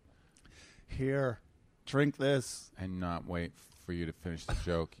joke. Here, drink this. And not wait for you to finish the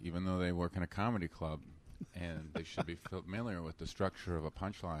joke, even though they work in a comedy club. And they should be familiar with the structure of a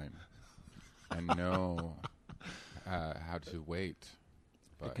punchline and know how to wait.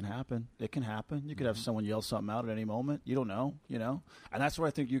 But It can happen. It can happen. You could have someone yell something out at any moment. You don't know, And that's where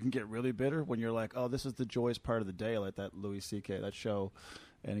I think you can get really bitter when you're like, oh, this is the joyous part of the day, like that Louis C.K., that show.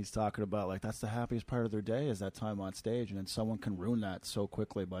 And he's talking about, like, that's the happiest part of their day is that time on stage. And then someone can ruin that so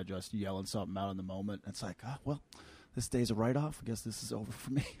quickly by just yelling something out in the moment. It's like, well, this day's a write-off. I guess this is over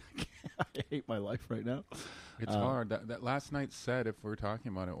for me. I hate my life right now. It's hard. That last night's set, if we're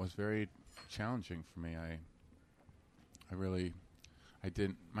talking about it, was very challenging for me. I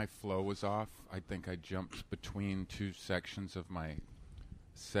didn't. My flow was off. I think I jumped between two sections of my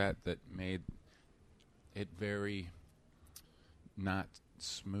set that made it very not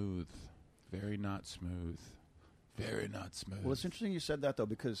smooth. Very not smooth. Very not smooth. Well, it's interesting you said that, though,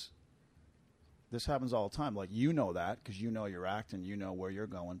 because this happens all the time. Like, you know that because you know you're acting, you know where you're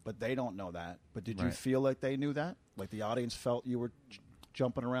going, but they don't know that. But did you Right. feel like they knew that? Like the audience felt you were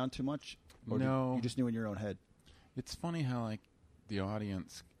jumping around too much? Or No. you just knew in your own head? It's funny how, like, the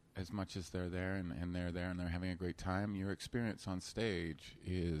audience, as much as they're there and they're there and they're having a great time, your experience on stage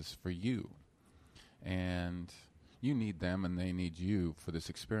is for you. And you need them and they need you for this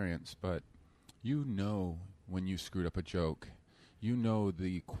experience. But you know when you screwed up a joke. You know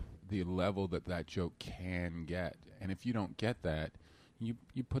the level that joke can get. And if you don't get that, you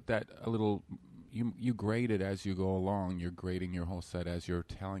put that a little... You grade it as you go along. You're grading your whole set as you're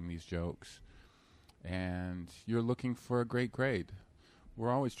telling these jokes. And you're looking for a great grade.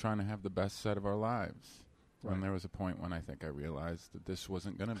 We're always trying to have the best set of our lives. Right. And there was a point when I think I realized that this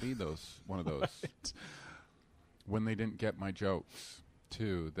wasn't going to be one of those. Right. When they didn't get my jokes,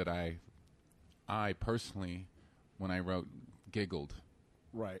 too, that I personally, when I wrote, giggled.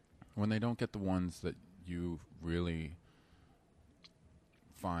 Right. When they don't get the ones that you really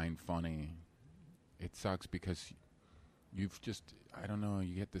find funny, it sucks because you've just, I don't know,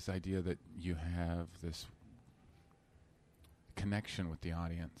 you get this idea that you have this connection with the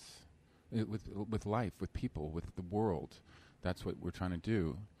audience, with life, with people, with the world. That's what we're trying to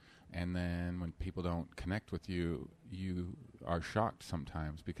do. And then when people don't connect with you, you are shocked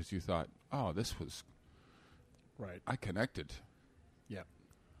sometimes because you thought, oh, this was, Right. I connected. Yeah.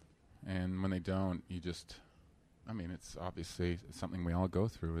 And when they don't, you just, I mean, it's obviously something we all go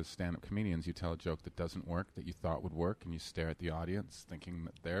through as stand-up comedians. You tell a joke that doesn't work, that you thought would work, and you stare at the audience thinking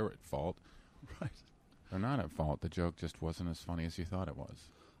that they're at fault. Right. They're not at fault. The joke just wasn't as funny as you thought it was.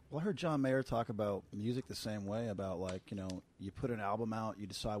 Well, I heard John Mayer talk about music the same way, about, like, you put an album out, you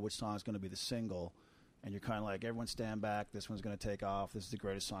decide which song is going to be the single, and you're kind of like, everyone stand back, this one's going to take off, this is the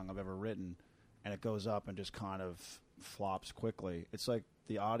greatest song I've ever written, and it goes up and just kind of flops quickly. It's like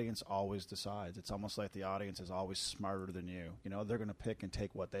the audience always decides. It's almost like the audience is always smarter than you. They're going to pick and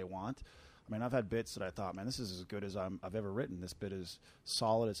take what they want. I mean, I've had bits that I thought, man, this is as good as I've ever written. This bit is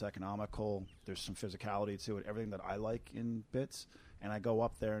solid. It's economical. There's some physicality to it, everything that I like in bits. And I go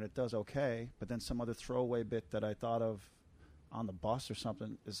up there and it does okay. But then some other throwaway bit that I thought of on the bus or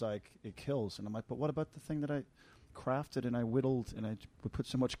something is like, it kills. And I'm like, but what about the thing that I crafted and I whittled and I would put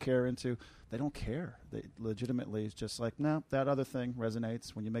so much care into? They don't care. They legitimately, it's just like, no, that other thing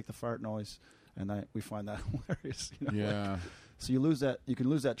resonates when you make the fart noise. And we find that hilarious. Yeah. So you can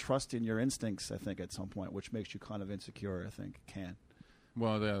lose that trust in your instincts, I think, at some point, which makes you kind of insecure, I think, can.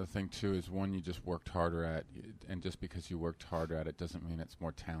 Well, the other thing, too, is one you just worked harder at, and just because you worked harder at it doesn't mean it's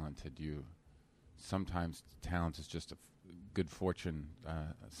more talented. Sometimes talent is just a good fortune.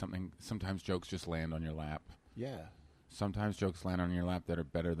 Sometimes jokes just land on your lap. Yeah. Sometimes jokes land on your lap that are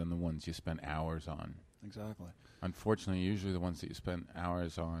better than the ones you spent hours on. Exactly. Unfortunately, usually the ones that you spend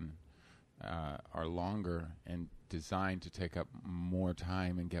hours on are longer and designed to take up more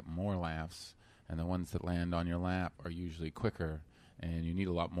time and get more laughs, and the ones that land on your lap are usually quicker, and you need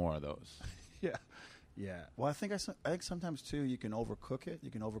a lot more of those. Yeah. Well, I think sometimes too you can overcook it.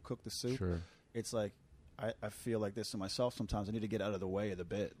 You can overcook the soup. Sure. It's like I feel like this to myself sometimes. I need to get out of the way of the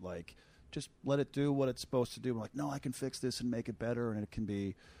bit. Like, just let it do what it's supposed to do. I'm like, no, I can fix this and make it better, and it can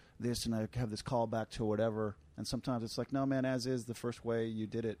be this, and I have this callback to whatever. And sometimes it's like, no, man, as is, the first way you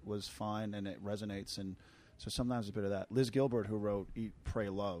did it was fine, and it resonates. And so sometimes a bit of that. Liz Gilbert, who wrote Eat, Pray,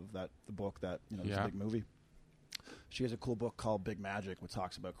 Love, the book that, this big movie. She has a cool book called Big Magic, which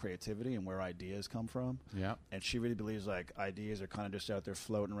talks about creativity and where ideas come from. Yeah. And she really believes like ideas are kind of just out there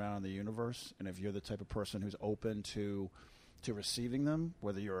floating around in the universe. And if you're the type of person who's open to receiving them,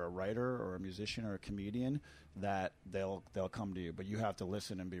 whether you're a writer or a musician or a comedian, that they'll come to you. But you have to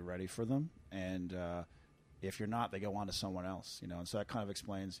listen and be ready for them. And if you're not, they go on to someone else, you know. And so that kind of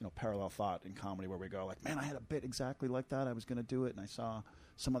explains, you know, parallel thought in comedy, where we go like, man, I had a bit exactly like that. I was going to do it, and I saw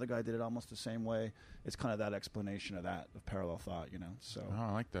some other guy did it almost the same way. It's kind of that explanation of parallel thought, you know. So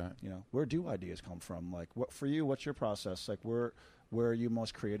I like that. You know, where do ideas come from? Like, what for you? What's your process? Like, where are you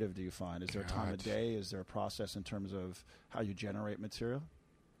most creative? Do you find? Is there a time of day? Is there a process in terms of how you generate material?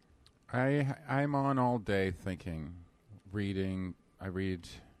 I'm on all day thinking, reading. I read.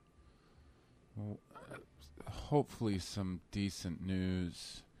 Hopefully some decent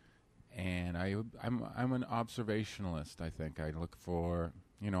news, and I'm an observationalist. I think I look for,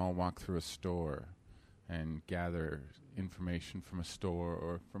 you know, I'll walk through a store and gather information from a store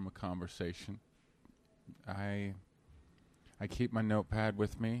or from a conversation. I keep my notepad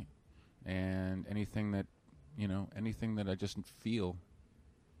with me, and anything that I just feel,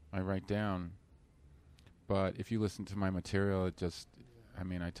 I write down. But if you listen to my material,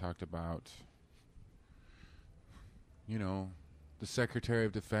 I talked about, you know, the Secretary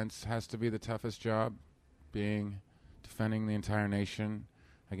of Defense has to be the toughest job, defending the entire nation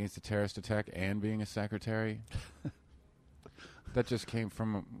against a terrorist attack and being a secretary. That just came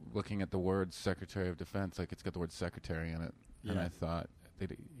from looking at the word Secretary of Defense, like it's got the word secretary in it. Yeah. And I thought,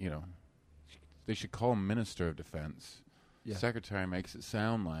 they should call him Minister of Defense. Yeah. Secretary makes it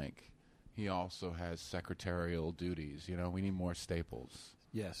sound like he also has secretarial duties. You know, we need more staples.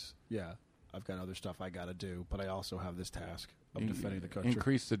 Yes, yeah. I've got other stuff I got to do, but I also have this task of defending the country.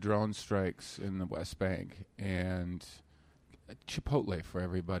 Increase the drone strikes in the West Bank and Chipotle for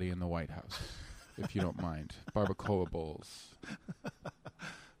everybody in the White House, if you don't mind. Barbacoa bowls.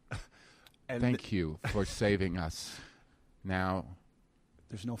 Thank you for saving us. Now,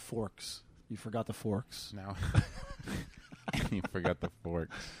 there's no forks. You forgot the forks. Now, you forgot the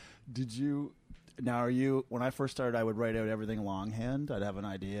forks. Did you... Now, when I first started, I would write out everything longhand. I'd have an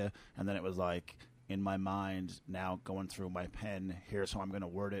idea, and then it was like, in my mind, now going through my pen, here's how I'm going to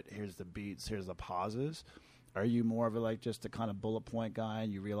word it, here's the beats, here's the pauses. Are you more of just a kind of bullet point guy,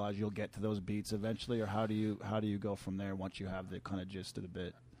 and you realize you'll get to those beats eventually, or how do you go from there once you have the kind of gist of the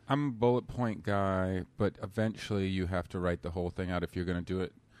bit? I'm a bullet point guy, but eventually you have to write the whole thing out if you're going to do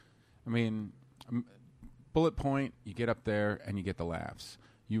it. I mean, bullet point, you get up there, and you get the laughs.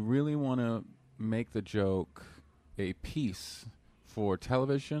 You really want to make the joke a piece for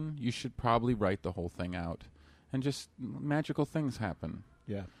television, you should probably write the whole thing out, and just magical things happen.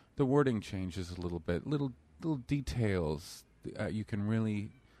 Yeah, the wording changes a little bit, little details. You can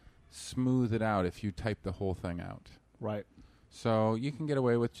really smooth it out if you type the whole thing out. Right. So you can get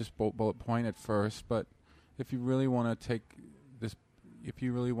away with just bullet point at first, but if you really want to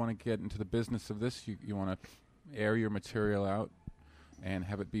get into the business of this, you want to air your material out and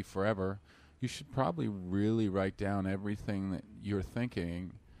have it be forever. You should probably really write down everything that you're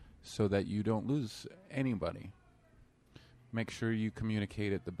thinking so that you don't lose anybody. Make sure you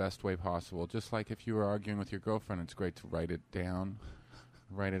communicate it the best way possible. Just like if you were arguing with your girlfriend, it's great to write it down,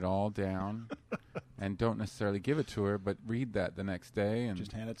 write it all down, and don't necessarily give it to her, but read that the next day. And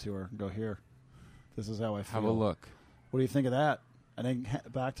just hand it to her and go, here, this is how I feel. Have a look. What do you think of that? And then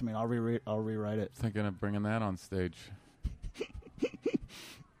back to me, I'll rewrite it. Thinking of bringing that on stage.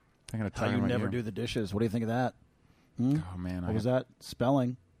 How you never do the dishes. What do you think of that? Oh, man. What was that?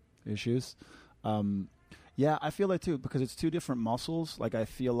 Spelling issues. Yeah, I feel like, too, because it's two different muscles. Like, I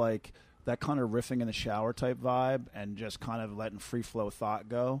feel like that kind of riffing in the shower type vibe and just kind of letting free flow thought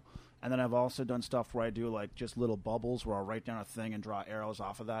go. And then I've also done stuff where I do, like, just little bubbles where I'll write down a thing and draw arrows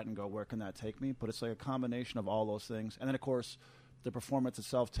off of that and go, where can that take me? But it's like a combination of all those things. And then, of course, the performance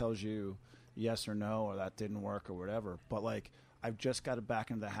itself tells you yes or no, or that didn't work or whatever. But, like, I've just got back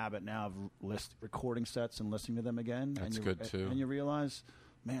into the habit now of recording sets and listening to them again. That's good, too. And you realize,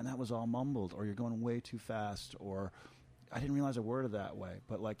 man, that was all mumbled, or you're going way too fast, or I didn't realize I worded that way.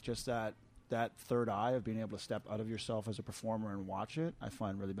 But, like, just that third eye of being able to step out of yourself as a performer and watch it, I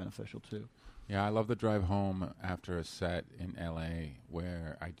find really beneficial, too. Yeah, I love the drive home after a set in L.A.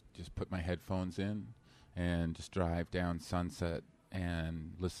 where I just put my headphones in and just drive down Sunset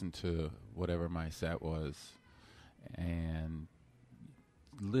and listen to whatever my set was. And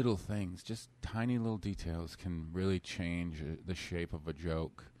little things, just tiny little details can really change the shape of a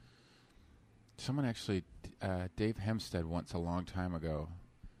joke. Someone actually, Dave Hempstead once a long time ago,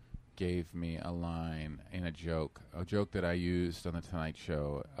 gave me a line in a joke that I used on The Tonight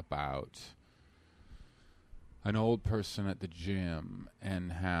Show about, I don't know, 10 years ago. And he said, an old person at the gym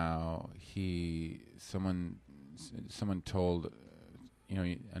and how someone told,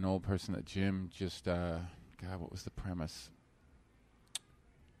 an old person at the gym just, God, what was the premise?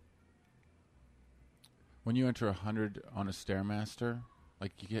 When you enter 100 on a Stairmaster,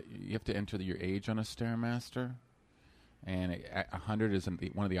 like you have to enter your age on a Stairmaster, and 100 is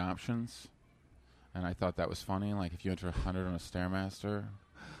one of the options. And I thought that was funny. Like if you enter 100 on a Stairmaster,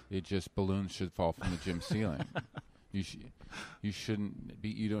 balloons should fall from the gym ceiling. You shouldn't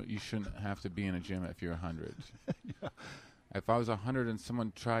have to be in a gym if you're 100. Yeah. If I was 100 and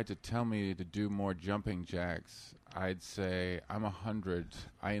someone tried to tell me to do more jumping jacks, I'd say, I'm 100.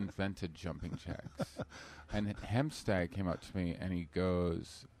 I invented jumping jacks. And Hempstad came up to me and he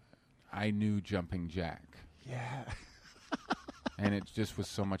goes, I knew jumping jack. Yeah. And it just was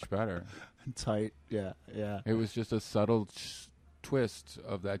so much better. And tight. Yeah. It was just a subtle twist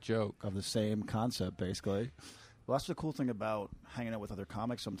of that joke. Of the same concept, basically. Well, that's the cool thing about hanging out with other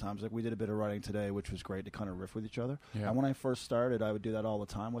comics sometimes. Like we did a bit of writing today, which was great to kind of riff with each other. Yeah. And when I first started, I would do that all the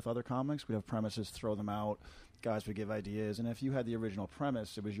time with other comics. We'd have premises, throw them out. Guys would give ideas. And if you had the original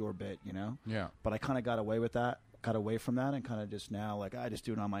premise, it was your bit, Yeah. But I kind of got away from that and kind of just now, like, I just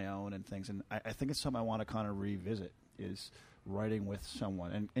do it on my own and things. And I think it's something I want to kind of revisit is writing with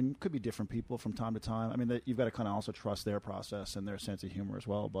someone. And it could be different people from time to time. I mean, you've got to kind of also trust their process and their sense of humor as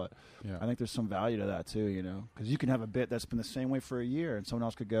well. But yeah. I think there's some value to that too, Because you can have a bit that's been the same way for a year and someone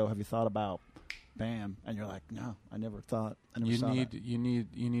else could go, have you thought about bam? And you're like, no, I never thought. You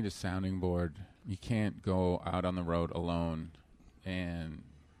need a sounding board. You can't go out on the road alone. And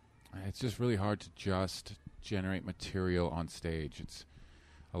it's just really hard to just generate material on stage. It's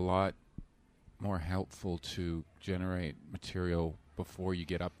a lot more helpful to generate material before you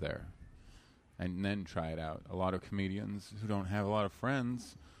get up there and then try it out. A lot of comedians who don't have a lot of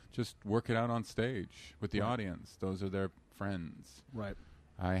friends just work it out on stage with the audience. Those are their friends. Right.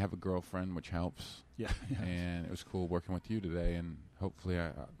 I have a girlfriend, which helps. Yeah. And it was cool working with you today, and hopefully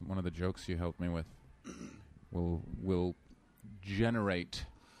one of the jokes you helped me with will generate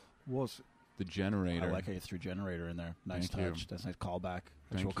the generator. I like how you threw generator in there. Nice touch. You. That's a nice callback.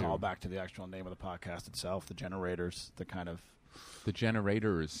 Which will call back to the actual name of the podcast itself, the generators, the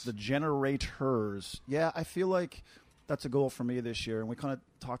generators. Yeah, I feel like that's a goal for me this year. And we kind of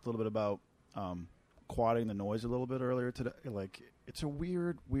talked a little bit about quieting the noise a little bit earlier today. Like, it's a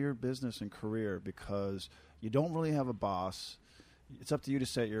weird business and career because you don't really have a boss. It's up to you to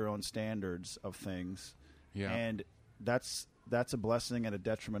set your own standards of things. Yeah. And that's a blessing and a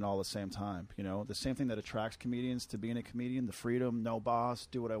detriment all at the same time. The same thing that attracts comedians to being a comedian, the freedom, no boss,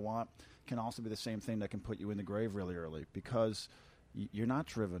 do what I want, can also be the same thing that can put you in the grave really early because you're not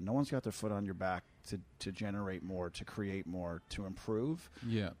driven. No one's got their foot on your back to generate more, to create more, to improve.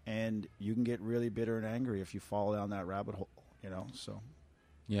 Yeah. And you can get really bitter and angry if you fall down that rabbit hole, so.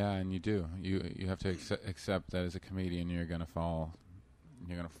 Yeah, and you do. You have to accept that as a comedian you're going to fall.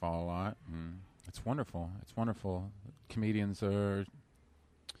 You're going to fall a lot. It's wonderful. Comedians are,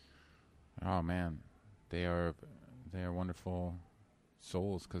 oh man, they are wonderful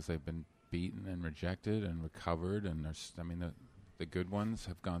souls because they've been beaten and rejected and recovered, and the good ones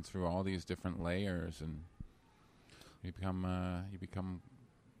have gone through all these different layers, and you become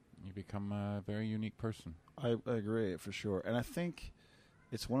a very unique person. I agree for sure, and I think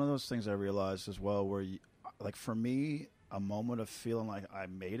it's one of those things I realized as well where, like for me, a moment of feeling like I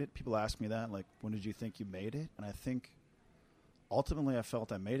made it. People ask me that, like, when did you think you made it? And I think ultimately I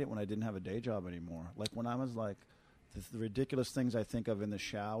felt I made it when I didn't have a day job anymore. Like when I was like, the ridiculous things I think of in the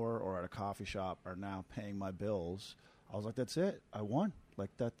shower or at a coffee shop are now paying my bills. I was like, that's it. I won. Like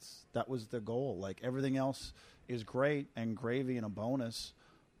that was the goal. Like everything else is great and gravy and a bonus.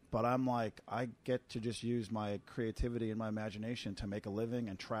 But I'm like, I get to just use my creativity and my imagination to make a living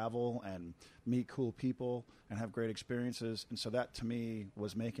and travel and meet cool people and have great experiences. And so that to me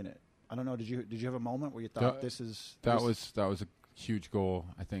was making it. I don't know. Did you have a moment where you thought that was a huge goal?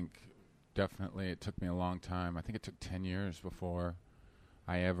 I think definitely it took me a long time. I think it took 10 years before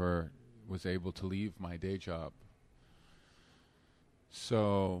I ever was able to leave my day job.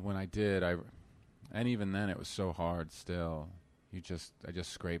 So when I did, and even then it was so hard still. I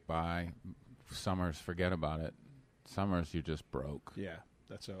just scrape by. Summers, forget about it. Summers, you just broke. Yeah,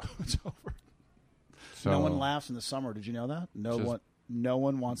 it's over. So no one laughs in the summer. Did you know that? No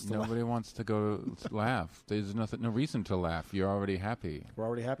one wants to laugh. Nobody wants to go laugh. There's no reason to laugh. You're already happy. We're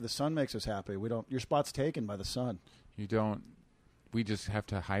already happy. The sun makes us happy. Your spot's taken by the sun. You don't. We just have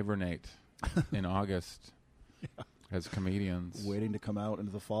to hibernate in August as comedians. Waiting to come out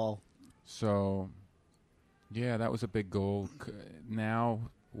into the fall. So, yeah, that was a big goal.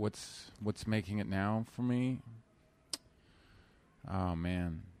 Now what's making it now for me? Oh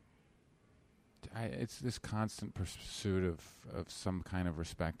man, it's this constant pursuit of some kind of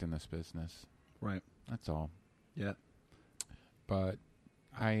respect in this business. Right. That's all. Yeah. But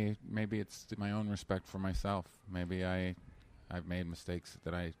maybe it's my own respect for myself. Maybe I've made mistakes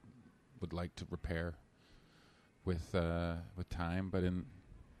that I would like to repair with time. But in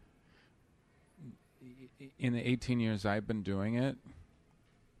the 18 years I've been doing it,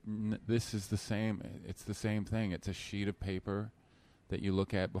 this is the same. It's the same thing. It's a sheet of paper that you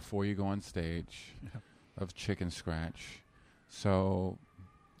look at before you go on stage of chicken scratch. So,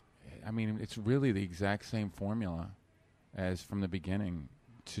 I mean, it's really the exact same formula as from the beginning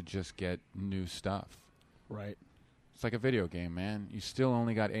to just get new stuff. Right. It's like a video game, man. You still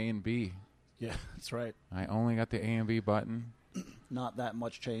only got A and B. Yeah, that's right. I only got the A and B button. Not that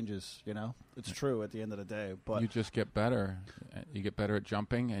much changes, you know? It's true at the end of the day, but... You just get better. You get better at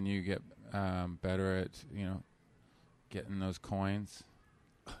jumping, and you get better at, getting those coins.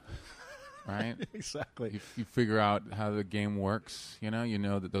 Right? Exactly. You figure out how the game works, you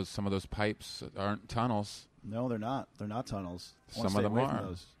know that some of those pipes aren't tunnels. No, they're not. They're not tunnels. Some of them away are. From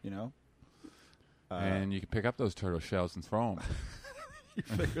those, And you can pick up those turtle shells and throw them. You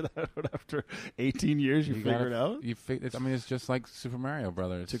figure that out after 18 years. You figure it out. It's just like Super Mario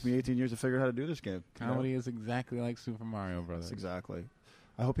Brothers. It took me 18 years to figure out how to do this game. Comedy is exactly like Super Mario Brothers. That's exactly.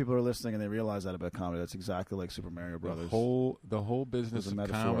 I hope people are listening and they realize that about comedy. That's exactly like Super Mario Brothers. The whole business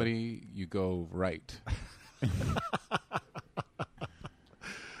of comedy, you go right.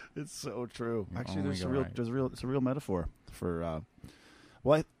 It's so true. You Actually, it's a real metaphor for.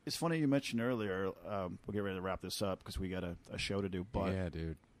 Well, it's funny you mentioned earlier. We'll get ready to wrap this up because we got a show to do. But yeah,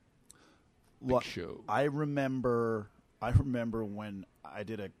 dude. Big show. I remember when I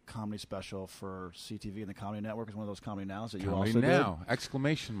did a comedy special for CTV and the Comedy Network. It's one of those Comedy Nows that you also did. Comedy Now!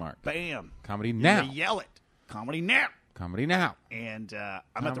 Exclamation mark. Bam! Comedy Now! You yell it. Comedy Now! Comedy Now! And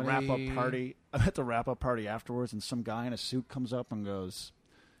I'm at the wrap-up party. I'm at the wrap-up party afterwards, and some guy in a suit comes up and goes,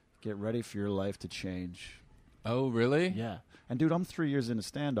 "Get ready for your life to change." Oh, really? Yeah. And, dude, I'm 3 years into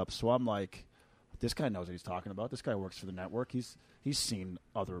stand-up, so I'm like, this guy knows what he's talking about. This guy works for the network. He's seen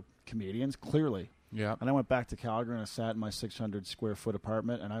other comedians, clearly. Yeah. And I went back to Calgary, and I sat in my 600-square-foot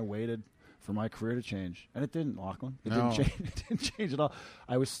apartment, and I waited for my career to change. And it didn't, Lachlan. It didn't change. It didn't change at all.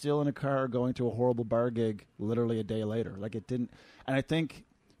 I was still in a car going to a horrible bar gig literally a day later. Like, it didn't. And I think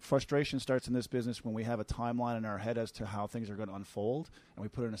frustration starts in this business when we have a timeline in our head as to how things are going to unfold, and we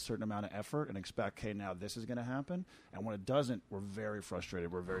put in a certain amount of effort and expect, okay, now this is going to happen. And when it doesn't, we're very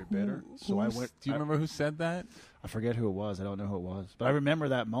frustrated. We're very bitter. Do you remember who said that? I forget who it was. I don't know who it was. But I remember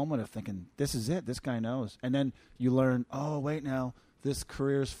that moment of thinking, this is it. This guy knows. And then you learn, oh, wait, now, this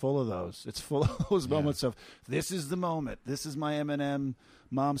career is full of those. It's full of those moments of, this is the moment. This is my M&M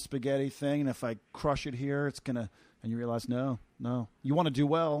mom spaghetti thing, and if I crush it here, it's going to... And you realize, no. You want to do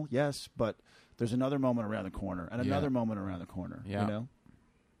well, yes, but there's another moment around the corner and another moment around the corner, you know?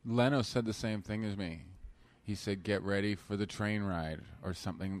 Leno said the same thing as me. He said, get ready for the train ride, or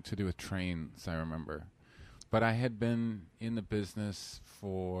something to do with trains, I remember. But I had been in the business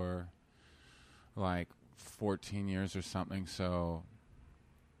for like 14 years or something, so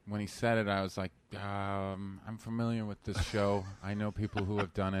when he said it, I was like, I'm familiar with this show. I know people who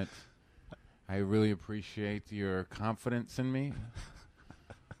have done it. I really appreciate your confidence in me,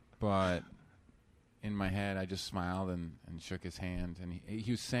 but in my head, I just smiled and shook his hand. And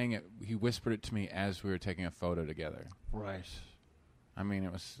he was saying it. He whispered it to me as we were taking a photo together. Right. I mean,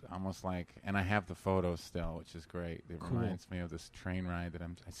 it was almost like, and I have the photo still, which is great. It reminds me of this train ride that I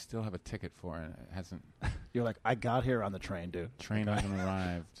still have a ticket for, and it hasn't. You're like, I got here on the train, dude. Train hasn't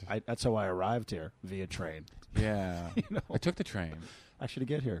arrived. That's how I arrived here, via train. Yeah. I took the train. Actually,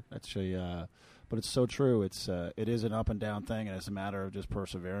 to get here. Actually, but it's so true. It is an up and down thing, and it's a matter of just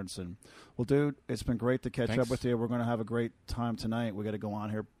perseverance. And well, dude, it's been great to catch up with you. We're going to have a great time tonight. We got to go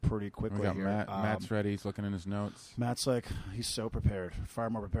on here pretty quickly. We got Matt's ready. He's looking in his notes. Matt's like, he's so prepared, far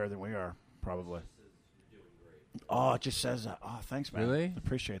more prepared than we are, probably. Oh, it just says that. Oh, thanks, man. Really?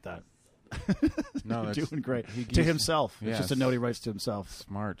 Appreciate that. No, you're doing great. To himself. Yes. It's just a note he writes to himself.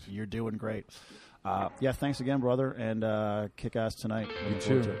 Smart. You're doing great. Yeah, thanks again, brother, and kick ass tonight. You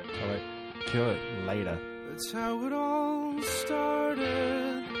too. All right. Kill it. Later. That's how it all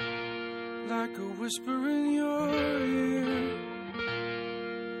started, like a whisper in your ear.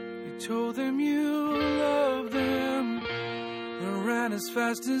 You told them you loved them and ran as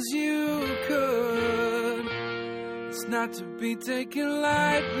fast as you could. It's not to be taken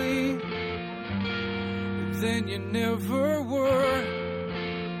lightly, but then you never were.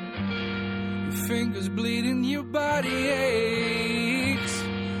 Your fingers bleeding, your body aches.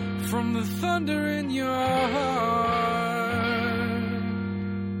 from the thunder in your heart.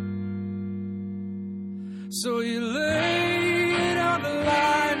 So you laid on the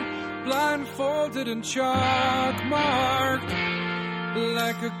line, blindfolded and chalk marked,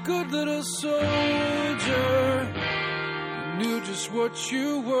 like a good little soldier. You knew just what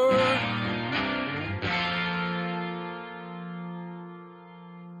you were.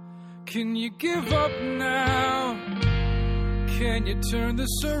 Can you give up now? Can you turn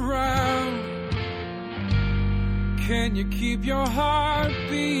this around? Can you keep your heart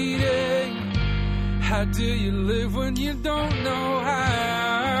beating? How do you live when you don't know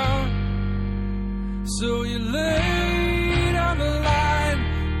how? So you laid on the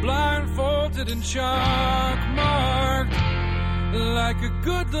line, blindfolded and chalk marked, like a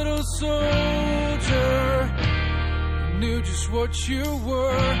good little soldier. You knew just what you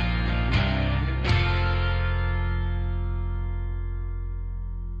were.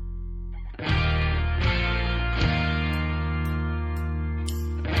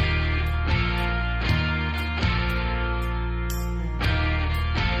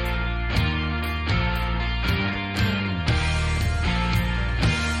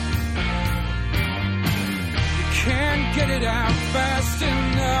 Get it out fast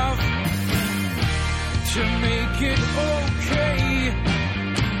enough to make it over.